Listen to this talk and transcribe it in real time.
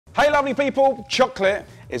Hey lovely people, chocolate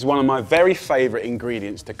is one of my very favourite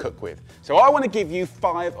ingredients to cook with. So I want to give you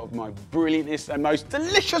 5 of my brilliantest and most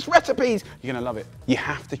delicious recipes. You're going to love it. You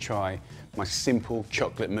have to try my simple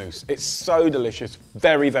chocolate mousse. It's so delicious,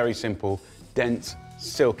 very, very simple, dense,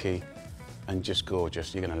 silky, and just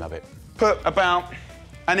gorgeous. You're going to love it. Put about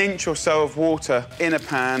an inch or so of water in a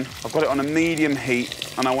pan. I've got it on a medium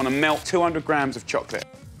heat and I want to melt 200 grams of chocolate.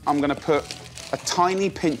 I'm going to put a tiny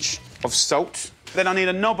pinch of salt. Then I need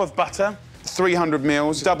a knob of butter, 300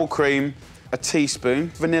 mils, double cream, a teaspoon,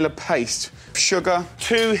 vanilla paste, sugar,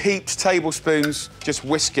 2 heaped tablespoons, just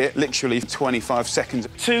whisk it, literally 25 seconds.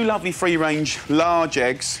 2 lovely free-range large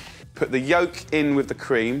eggs, put the yolk in with the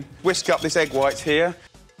cream, whisk up this egg white here,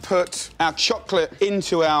 put our chocolate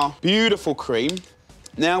into our beautiful cream.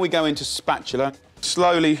 Now we go into spatula,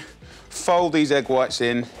 slowly fold these egg whites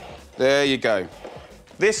in. There you go.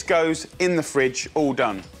 This goes in the fridge, all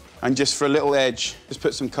done. And just for a little edge, just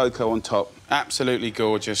put some cocoa on top. Absolutely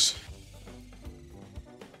gorgeous.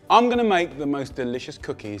 I'm gonna make the most delicious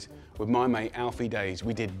cookies with my mate Alfie Days.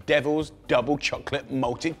 We did Devil's Double Chocolate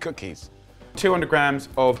Malted Cookies. 200 grams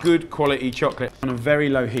of good quality chocolate on a very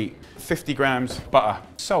low heat. 50 grams butter.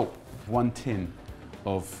 Salt. 1 tin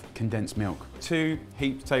of condensed milk. 2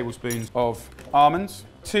 heaped tablespoons of almonds.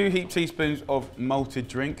 2 heaped teaspoons of malted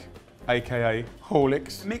drink, AKA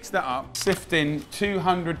Horlicks. Mix that up, sift in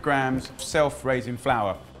 200 grams of self-raising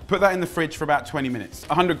flour. Put that in the fridge for about 20 minutes.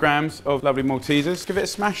 100 grams of lovely Maltesers, give it a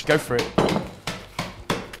smash, go for it.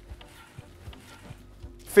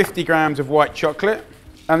 50 grams of white chocolate,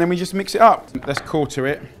 and then we just mix it up. Let's quarter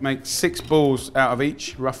it, make 6 balls out of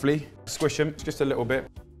each, roughly. Squish them, just a little bit.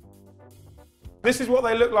 This is what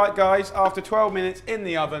they look like, guys, after 12 minutes in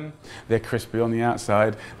the oven. They're crispy on the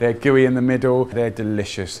outside, they're gooey in the middle, they're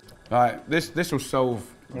delicious. Like, this will solve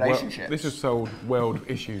relationships. This will solve world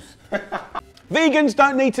issues. Vegans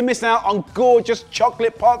don't need to miss out on gorgeous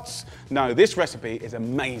chocolate pots. No, this recipe is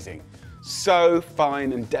amazing. So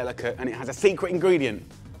fine and delicate, and it has a secret ingredient,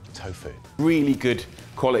 tofu. Really good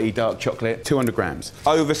quality dark chocolate, 200 grams.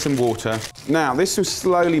 Over some water. Now, this will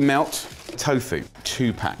slowly melt. Tofu,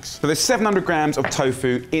 2 packs. So there's 700 grams of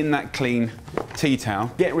tofu in that clean tea towel.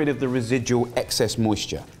 Get rid of the residual excess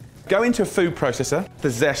moisture. Go into a food processor, the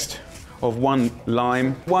zest of 1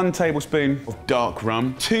 lime, 1 tablespoon of dark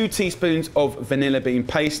rum, 2 teaspoons of vanilla bean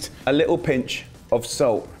paste, a little pinch of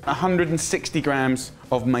salt, 160 grams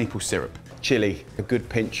of maple syrup, chili, a good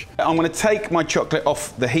pinch. I'm gonna take my chocolate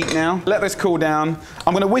off the heat now, let this cool down.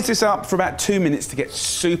 I'm gonna whiz this up for about 2 minutes to get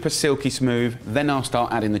super silky smooth, then I'll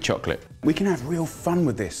start adding the chocolate. We can have real fun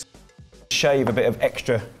with this. Shave a bit of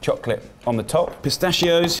extra chocolate on the top.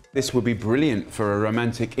 Pistachios. This would be brilliant for a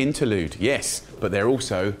romantic interlude, yes, but they're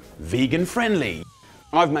also vegan friendly.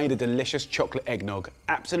 I've made a delicious chocolate eggnog,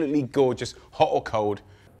 absolutely gorgeous, hot or cold.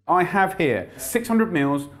 I have here 600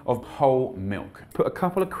 mils of whole milk. Put a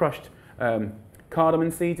couple of crushed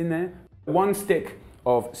cardamom seeds in there, 1 stick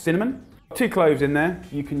of cinnamon, 2 cloves in there.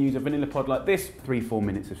 You can use a vanilla pod like this, 3-4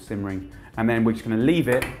 minutes of simmering, and then we're just gonna leave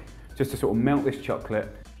it just to sort of melt this chocolate.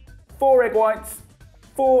 4 egg whites,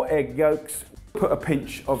 4 egg yolks, put a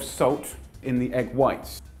pinch of salt in the egg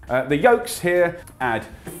whites. The yolks here, add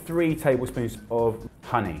 3 tablespoons of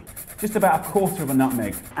honey, just about 1/4 of a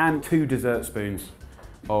nutmeg, and 2 dessert spoons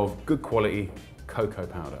of good quality cocoa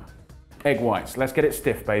powder. Egg whites, let's get it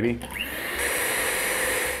stiff, baby.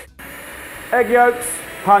 Egg yolks,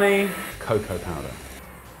 honey, cocoa powder.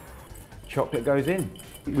 Chocolate goes in.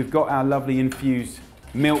 We've got our lovely infused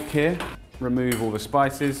milk here. Remove all the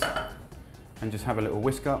spices and just have a little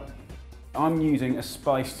whisk up. I'm using a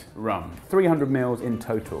spiced rum, 300 mils in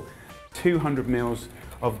total, 200 mils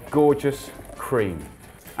of gorgeous cream.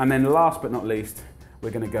 And then last but not least, we're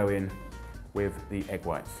gonna go in with the egg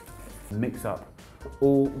whites. Mix up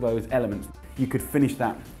all those elements. You could finish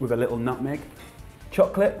that with a little nutmeg,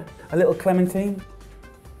 chocolate, a little clementine.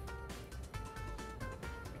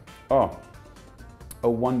 Oh, a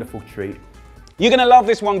wonderful treat. You're gonna love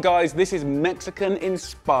this one, guys. This is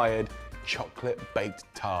Mexican-inspired chocolate baked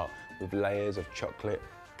tart with layers of chocolate,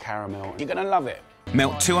 caramel. You're gonna love it.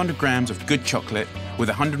 Melt 200 grams of good chocolate with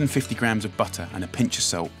 150 grams of butter and a pinch of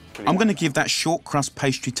salt. I'm gonna give that short crust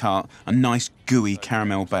pastry tart a nice gooey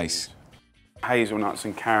caramel base. Hazelnuts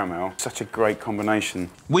and caramel, such a great combination.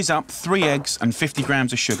 Whiz up 3 eggs and 50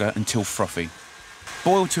 grams of sugar until frothy.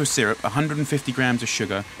 Boil to a syrup 150 grams of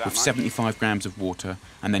sugar with 75 grams of water,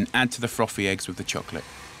 and then add to the frothy eggs with the chocolate.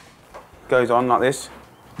 Goes on like this.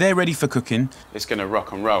 They're ready for cooking. It's gonna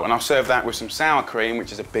rock and roll. And I'll serve that with some sour cream,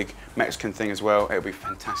 which is a big Mexican thing as well. It'll be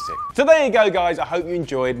fantastic. So there you go, guys. I hope you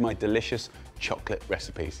enjoyed my delicious chocolate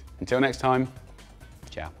recipes. Until next time,